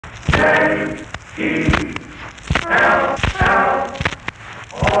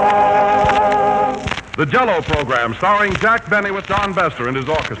The Jell-O program, starring Jack Benny with Don Bester and his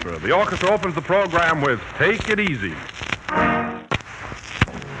orchestra. The orchestra opens the program with Take It Easy.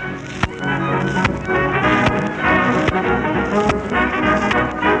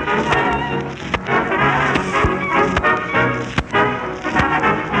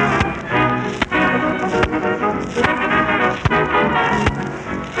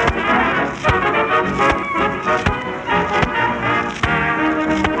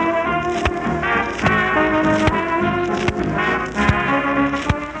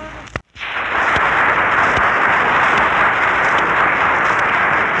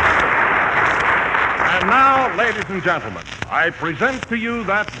 Ladies and gentlemen, I present to you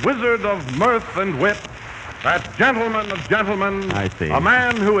that wizard of mirth and wit, that gentleman of gentlemen, I see. A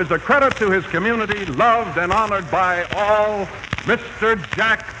man who is a credit to his community, loved and honored by all, Mr.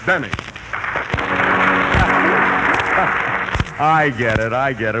 Jack Benny. I get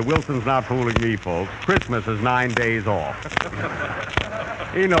it. Wilson's not fooling me, folks. Christmas is 9 days off.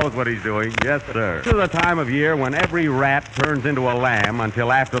 He knows what he's doing. Yes, sir. This is a time of year when every rat turns into a lamb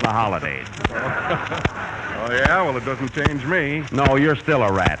until after the holidays. Oh, yeah? Well, it doesn't change me. No, you're still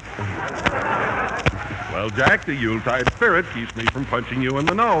a rat. Well, Jack, the Yuletide spirit keeps me from punching you in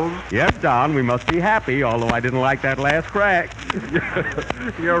the nose. Yes, Don, we must be happy, although I didn't like that last crack.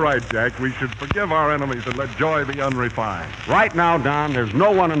 You're right, Jack. We should forgive our enemies and let joy be unrefined. Right now, Don, there's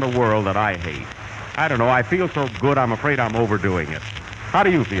no one in the world that I hate. I don't know, I feel so good, I'm afraid I'm overdoing it. How do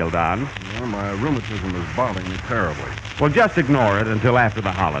you feel, Don? Well, my rheumatism is bothering me terribly. Well, just ignore it until after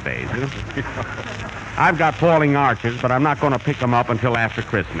the holidays. I've got falling arches, but I'm not going to pick them up until after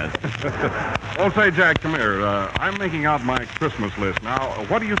Christmas. Oh, say, Jack, come here. I'm making out my Christmas list. Now,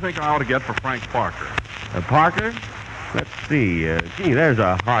 what do you think I ought to get for Frank Parker? Parker? Let's see. Gee, there's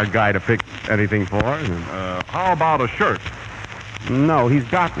a hard guy to pick anything for. How about a shirt? No, he's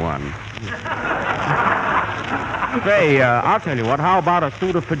got one. Say, I'll tell you what. How about a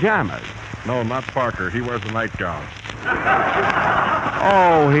suit of pajamas? No, not Parker. He wears a nightgown.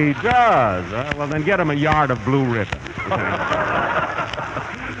 Oh, he does. Well, then get him a yard of blue ribbon.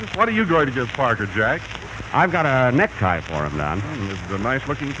 What are you going to get Parker, Jack? I've got a necktie for him, Don. This is a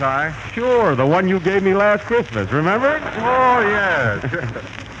nice-looking tie. Sure, the one you gave me last Christmas, remember? Oh, yes.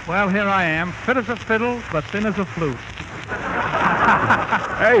 Well, here I am, fit as a fiddle, but thin as a flute.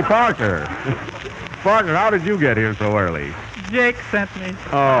 Hey, Parker. Parker, how did you get here so early? Jake sent me.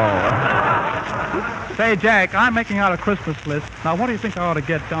 Oh. Say, Jack, I'm making out a Christmas list. Now, what do you think I ought to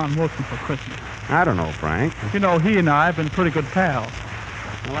get Don Wilson for Christmas? I don't know, Frank. You know, he and I have been pretty good pals.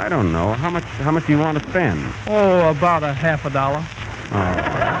 Well, I don't know. How much do you want to spend? Oh, about $50.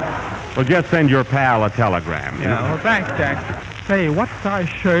 Oh. Well, just send your pal a telegram. Yeah, well, thanks, Jack. Say, what size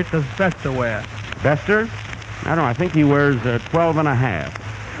shirt does Bester wear? Bester? I don't know. I think he wears 12 and a half.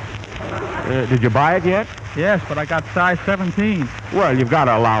 Did you buy it yet? Yes, but I got size 17. Well, you've got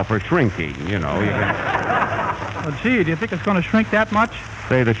to allow for shrinking, you know. Well, gee, do you think it's going to shrink that much?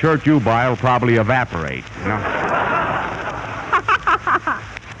 Say, the shirt you buy will probably evaporate, you know.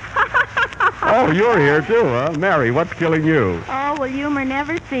 Oh, you're here, too, huh? Mary, what's killing you? Oh, well, humor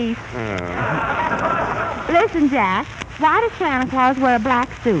never cease. Listen, Jack, why does Santa Claus wear a black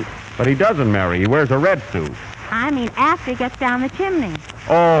suit? But he doesn't, Mary. He wears a red suit. I mean, after he gets down the chimney.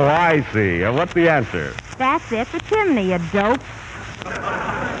 Oh, I see. What's the answer? That's it, the chimney, you dope.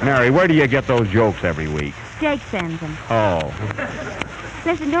 Mary, where do you get those jokes every week? Jake sends them. Oh.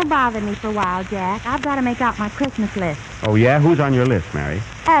 Listen, don't bother me for a while, Jack. I've got to make out my Christmas list. Oh, yeah? Who's on your list, Mary?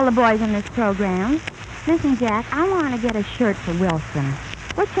 All the boys in this program. Listen, Jack, I want to get a shirt for Wilson.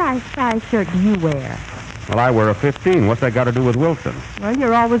 What size shirt do you wear? Well, I wear a 15. What's that got to do with Wilson? Well,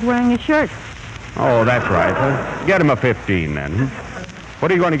 you're always wearing a shirt. Oh, that's right. Well, get him a 15, then. What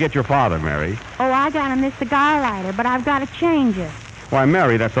are you going to get your father, Mary? Oh, I got him this cigar lighter, but I've got to change it. Why,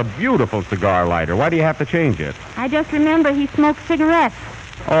 Mary, that's a beautiful cigar lighter. Why do you have to change it? I just remember he smoked cigarettes.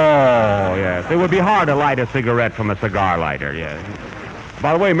 Oh, yes. It would be hard to light a cigarette from a cigar lighter, yes.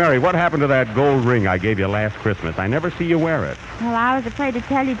 By the way, Mary, what happened to that gold ring I gave you last Christmas? I never see you wear it. Well, I was afraid to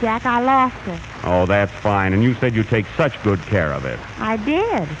tell you, Jack. I lost it. Oh, that's fine. And you said you'd take such good care of it. I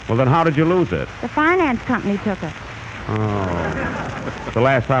did. Well, then how did you lose it? The finance company took it. Oh. It's the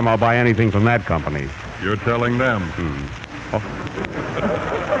last time I'll buy anything from that company. You're telling them.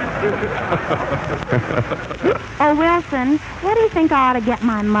 Oh, Wilson, what do you think I ought to get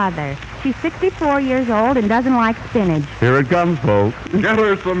my mother? She's 64 years old and doesn't like spinach. Here it comes, folks. Get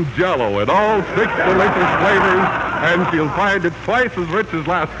her some Jell-O in all 6 delicious flavors, and she'll find it twice as rich as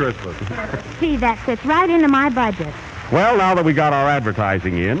last Christmas. Gee, that fits right into my budget. Well, now that we got our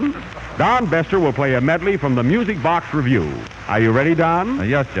advertising in, Don Bester will play a medley from the Music Box Review. Are you ready, Don?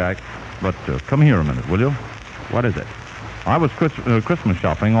 Yes, Jack. But come here a minute, will you? What is it? I was Christmas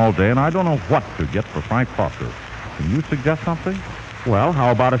shopping all day, and I don't know what to get for Frank Parker. Can you suggest something? Well,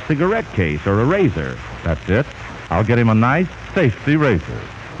 how about a cigarette case or a razor? That's it. I'll get him a nice safety razor.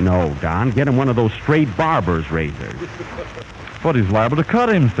 No, Don, get him one of those straight barber's razors. But he's liable to cut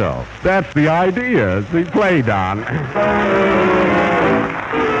himself. That's the idea. See, play, Don.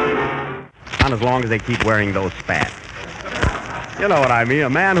 Not as long as they keep wearing those spats. You know what I mean. A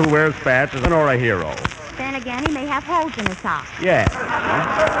man who wears spats is a hero. Then again, he may have holes in his socks. Yeah.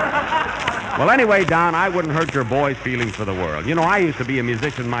 Well, anyway, Don, I wouldn't hurt your boys' feelings for the world. You know, I used to be a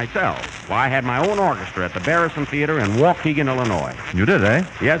musician myself. Well, I had my own orchestra at the Barrison Theater in Waukegan, Illinois. You did, eh?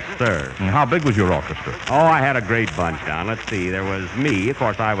 Yes, sir. And how big was your orchestra? Oh, I had a great bunch, Don. Let's see. There was me. Of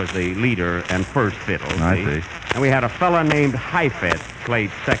course, I was the leader and first fiddle. I see. And we had a fella named Heifetz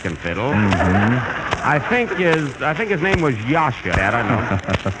played second fiddle. Mm-hmm. I think his name was Yasha. I don't know.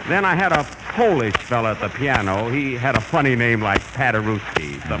 Then I had a Polish fella at the piano. He had a funny name like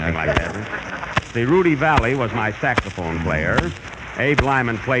Paderewski, something like that. See, Rudy Valley was my saxophone player. Abe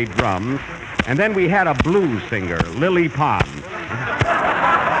Lyman played drums. And then we had a blues singer, Lily Pond.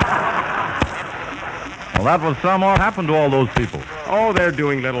 Well, that was some. What happened to all those people? Oh, they're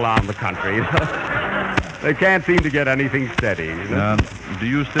doing little on the country. They can't seem to get anything steady. Do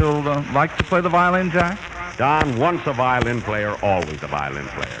you still like to play the violin, Jack? Don, once a violin player, always a violin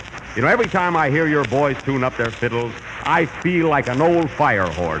player. You know, every time I hear your boys tune up their fiddles, I feel like an old fire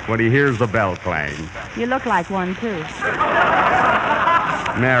horse when he hears the bell clang. You look like one, too.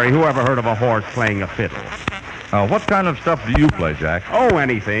 Mary, who ever heard of a horse playing a fiddle? What kind of stuff do you play, Jack? Oh,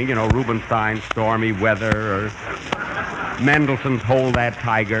 anything. You know, Rubinstein's Stormy Weather or Mendelssohn's Hold That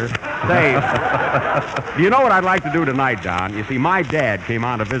Tiger. Say, you know what I'd like to do tonight, Don? You see, my dad came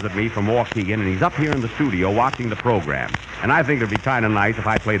on to visit me from Waukegan, and he's up here in the studio watching the program. And I think it'd be kind of nice if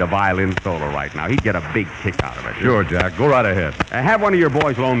I played a violin solo right now. He'd get a big kick out of it. Sure, Jack. Go right ahead. Have one of your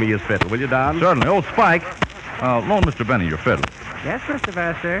boys loan me his fiddle, will you, Don? Certainly. Oh, Spike, loan Mr. Benny your fiddle. Yes, Mr.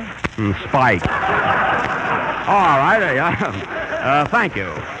 Vassar. Spike. All right. Thank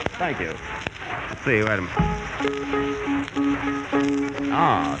you. Thank you. Let's see. Wait a minute.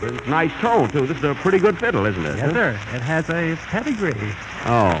 Ah, this is a nice tone, too. This is a pretty good fiddle, isn't it? Yes, sir. It has a pedigree.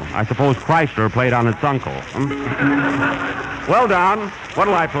 Oh, I suppose Chrysler played on its uncle. Well, Don,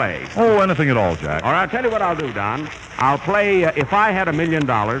 what'll I play? Oh, anything at all, Jack. All right, I'll tell you what I'll do, Don. I'll play If I Had $1 Million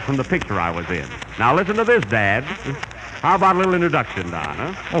from the picture I was in. Now, listen to this, Dad. How about a little introduction, Don,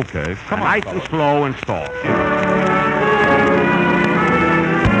 huh? Okay. Come on, nice fellas. and slow and soft.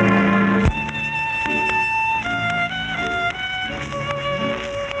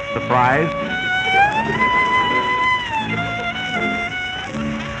 Surprised?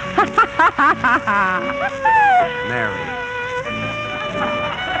 Mary.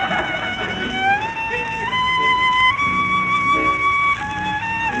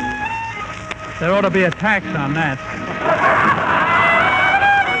 There ought to be a tax on that.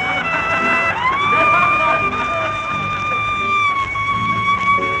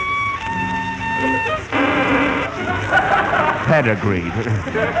 Pedigreed.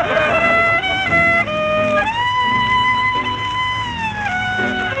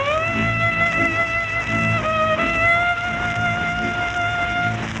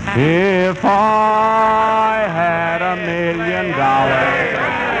 If I had $1 million.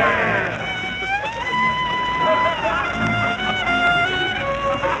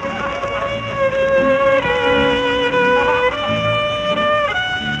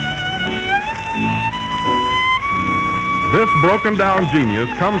 This broken-down genius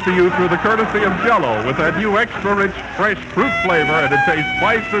comes to you through the courtesy of Jell-O with that new extra-rich, fresh fruit flavor, and it tastes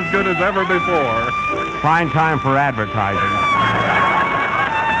twice as good as ever before. Fine time for advertising.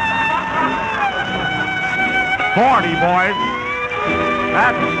 40, boys.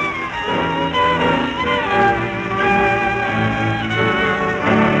 That's...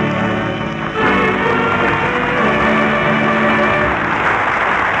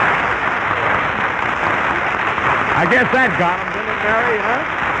 I guess that got him, didn't it, Mary? Huh?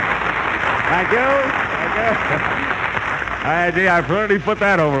 Thank you. Gee, I've really put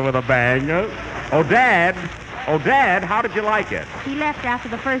that over with a bang. Huh? Oh, Dad, how did you like it? He left after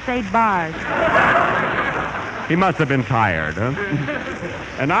the first 8 bars. He must have been tired, huh?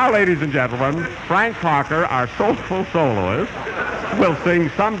 And now, ladies and gentlemen, Frank Parker, our soulful soloist, will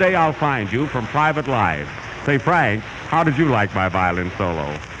sing Someday I'll Find You from Private Lives. Say, Frank, how did you like my violin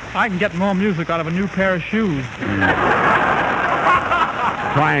solo? I can get more music out of a new pair of shoes.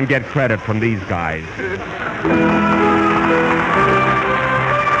 Try and get credit from these guys.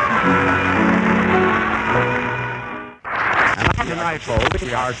 right, folks,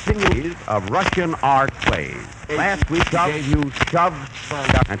 we are series of Russian art plays. Last week we gave you Shove,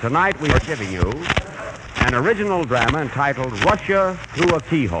 and tonight we are giving you an original drama entitled Russia Through a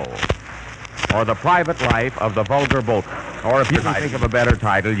Keyhole, or The Private Life of the Vulgar Boatman. Or if you can think of a better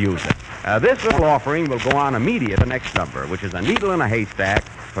title, use it. This little offering will go on immediate the next number, which is A Needle in a Haystack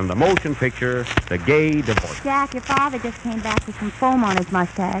from the motion picture The Gay Divorce. Jack, your father just came back with some foam on his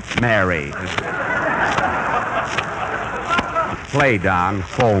mustache. Mary. Play, Don.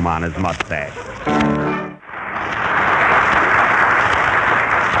 Foam on his mustache.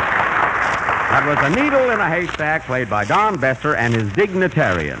 That was A Needle in a Haystack, played by Don Besser and his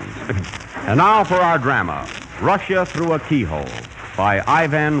dignitarians. And now for our drama, Russia Through a Keyhole, by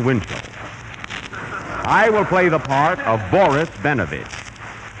Ivan Winchell. I will play the part of Boris Benovich,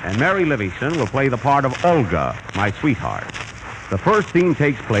 and Mary Livingston will play the part of Olga, my sweetheart. The first scene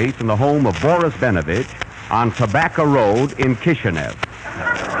takes place in the home of Boris Benovich on Tobacco Road in Kishinev,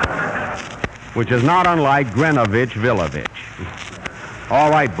 which is not unlike Grenovich Villavich. All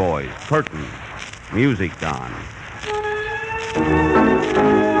right, boys, curtain. Music, Don.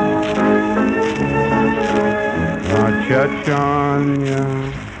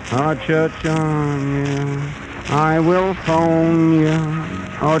 Cha-chanya, cha-chanya, I will phone you.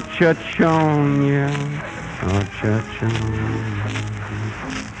 Oh, cha-chanya, oh, cha-chanya.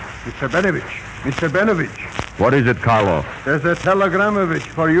 Mr. Benovich. What is it, Karloff? There's a telegramovich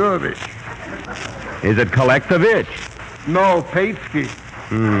for Yurovich. Is it Kolektovich? No, Paitsky.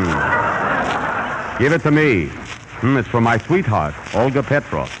 Give it to me. It's for my sweetheart, Olga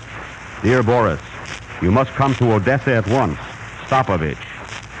Petrov. Dear Boris, you must come to Odessa at once. Stopovich.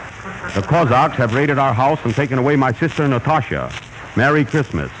 The Cossacks have raided our house and taken away my sister Natasha. Merry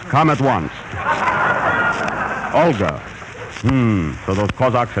Christmas. Come at once. Olga. So those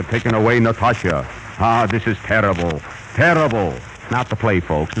Cossacks have taken away Natasha. Ah, this is terrible. Terrible. Not the play,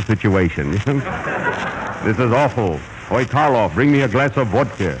 folks. The situation. This is awful. Oi, Karloff, bring me a glass of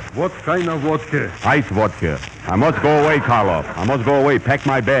vodka. What kind of vodka? Ice vodka. I must go away, Karloff. I must go away. Pack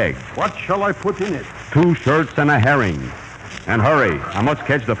my bag. What shall I put in it? 2 shirts and a herring. And hurry. I must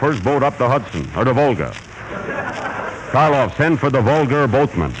catch the first boat up the Hudson, or the Volga. Karloff, send for the Volga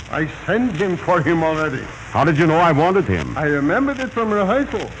boatman. I sent him for him already. How did you know I wanted him? I remembered it from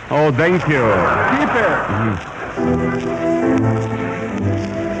rehearsal. Oh, thank you. Keep it.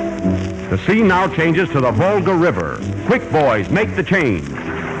 The scene now changes to the Volga River. Quick, boys, make the change.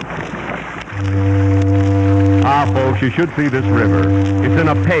 Ah, folks, you should see this river. It's in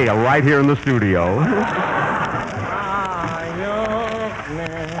a pail right here in the studio.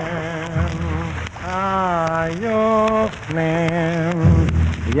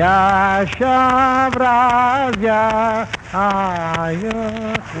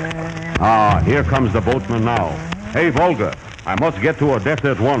 Ah, here comes the boatman now. Hey, Volga, I must get to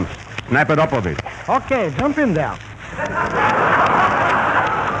Odessa at once. Snap it up a bit. Okay, jump in there.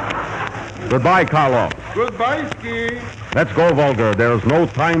 Goodbye, Karloff. Goodbye, Ski. Let's go, Volga. There's no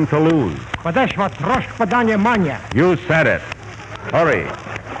time to lose. You said it. Hurry.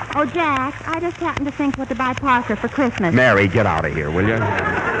 Oh, Jack, I just happened to think what to buy Parker for Christmas. Mary, get out of here, will you?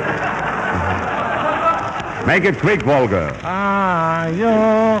 Make it quick, Volga.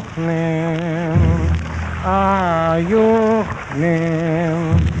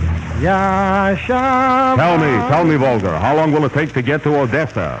 Tell me, Volga, how long will it take to get to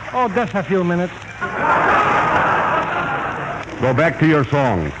Odessa? Oh, just a few minutes. Go back to your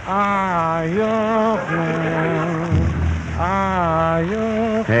song.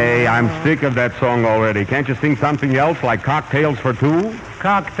 Hey, I'm sick of that song already. Can't you sing something else, like Cocktails for Two?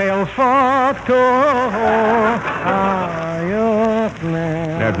 Cocktails for two.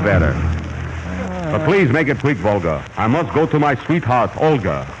 That's better. But please make it quick, Volga. I must go to my sweetheart,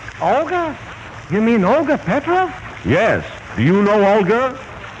 Olga. Olga? You mean Olga Petrov? Yes. Do you know Olga?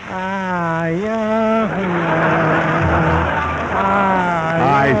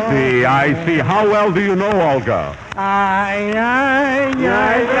 I see. How well do you know Olga?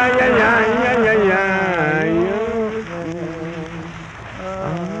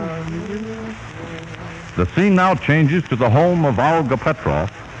 The scene now changes to the home of Olga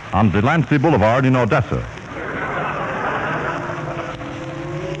Petrov on Delancey Boulevard in Odessa.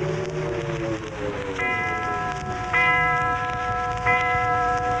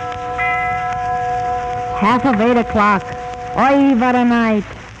 Half of 8 o'clock. Oi, what a night.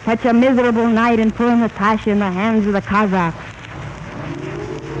 Such a miserable night in poor Natasha in the hands of the Cossacks.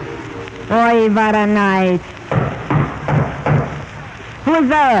 Oi, what a night. Who's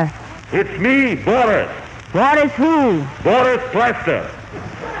there? It's me, Boris. Boris who? Boris Plaster.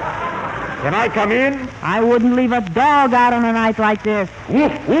 Can I come in? I wouldn't leave a dog out on a night like this.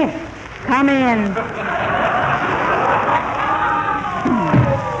 Woof, woof. Come in.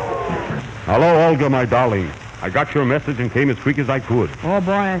 Hello, Olga, my darling. I got your message and came as quick as I could. Oh,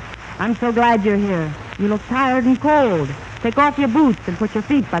 Boris, I'm so glad you're here. You look tired and cold. Take off your boots and put your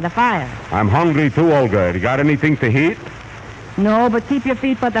feet by the fire. I'm hungry too, Olga. You got anything to eat? No, but keep your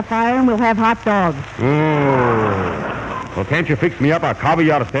feet by the fire and we'll have hot dogs. Oh. Well, can't you fix me up a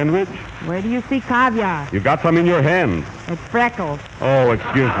caviar sandwich? Where do you see caviar? You got some in your hand. It's Freckles. Oh,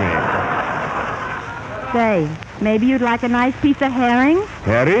 excuse me. Say, maybe you'd like a nice piece of herring?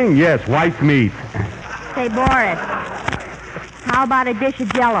 Herring? Yes, white meat. Say, Boris, how about a dish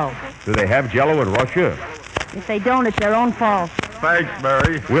of Jell-O? Do they have Jell-O in Russia? If they don't, it's their own fault. Thanks,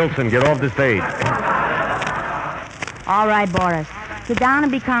 Mary. Wilson, get off the stage. All right, Boris. Sit down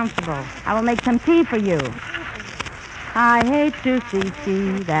and be comfortable. I will make some tea for you. I hate to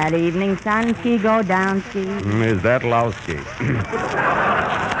see that evening sun ski go down ski. Is that Lowski?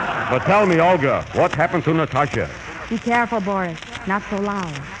 But tell me, Olga, what happened to Natasha? Be careful, Boris. Not so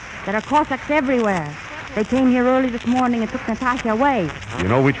loud. There are Cossacks everywhere. They came here early this morning and took Natasha away. You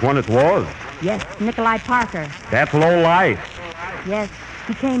know which one it was? Yes, Nikolai Parker. That low life. Yes,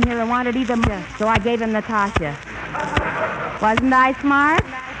 he came here and wanted either, so I gave him Natasha. Wasn't I smart?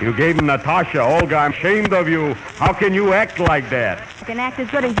 You gave him Natasha. Olga, I'm ashamed of you. How can you act like that? I can act as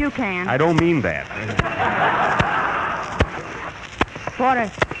good as you can. I don't mean that.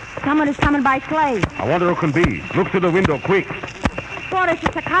 Boris, someone is coming by sleigh. I wonder who it can be. Look through the window, quick. Boris,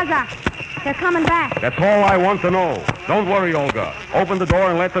 it's a Kazakh. They're coming back. That's all I want to know. Don't worry, Olga. Open the door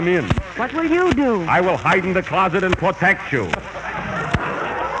and let them in. What will you do? I will hide in the closet and protect you.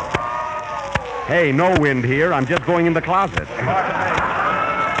 Hey, no wind here. I'm just going in the closet.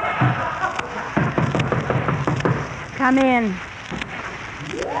 Come in.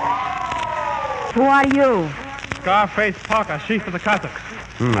 Who are you? Scarface Parker, chief of the Cossacks.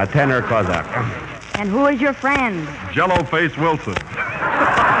 A tenor Cossack. And who is your friend? Jello-Face Wilson.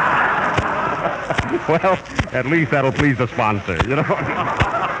 Well, at least that'll please the sponsor, you know.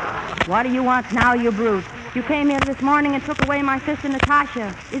 What do you want now, you brute? You came here this morning and took away my sister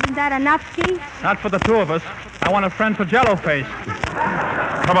Natasha. Isn't that enough, Ski? Not for the two of us. I want a friend for Jello-Face.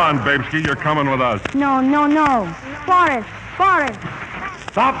 Come on, Babeski, you're coming with us. No. Forrest.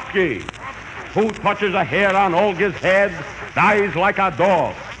 Stopsky. Who touches a hair on Olga's head dies like a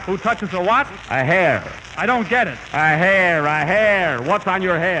dog. Who touches a what? A hair. I don't get it. A hair. What's on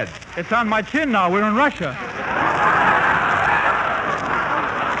your head? It's on my chin now. We're in Russia.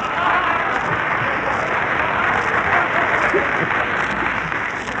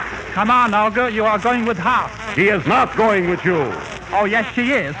 Come on, Olga. You are going with Hop. He is not going with you. Oh, yes,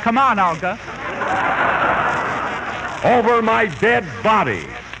 she is. Come on, Olga. Over my dead body.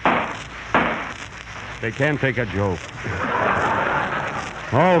 They can't take a joke.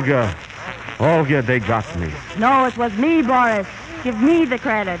 Olga, they got me. No, it was me, Boris. Give me the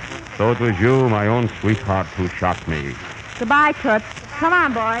credit. So it was you, my own sweetheart, who shot me. Goodbye, Toots. Come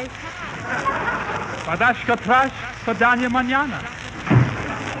on, boys. Padashka trash, podanya manana.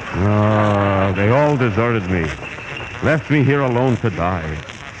 Oh, they all deserted me. Left me here alone to die.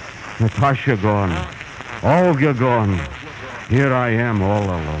 Natasha gone. Olga gone. Here I am all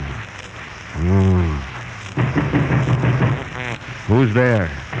alone. Who's there?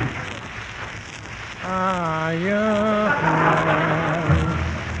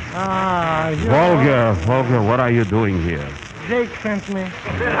 Olga, what are you doing here? Jake sent me.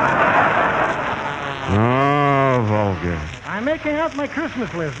 Oh, Volga. I'm making out my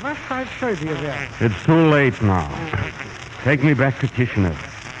Christmas list. What size shirt do you wear? It's too late now. Take me back to Kishinev.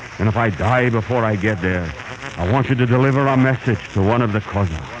 And if I die before I get there, I want you to deliver a message to one of the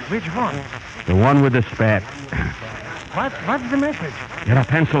Cossacks. Which one? The one with the spat. What's the message? Get a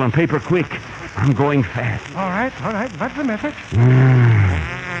pencil and paper quick. I'm going fast. All right. What's the message?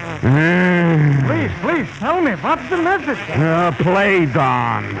 Please, tell me. What's the message? Play,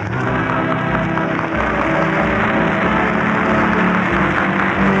 Don.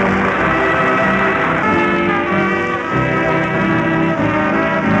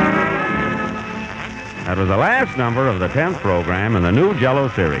 That was the last number of the 10th program in the new Jell-O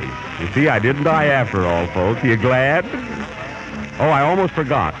series. You see, I didn't die after all, folks. You glad? Oh, I almost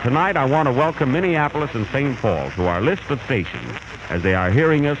forgot. Tonight, I want to welcome Minneapolis and St. Paul to our list of stations as they are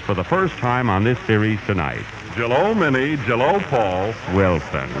hearing us for the first time on this series tonight. Jell-O Minnie, Jell-O Paul.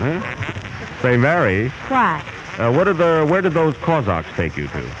 Wilson, huh? Say, Mary, What? where did those Cossacks take you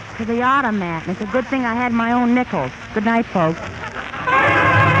to? To the automat. It's a good thing I had my own nickels. Good night, folks.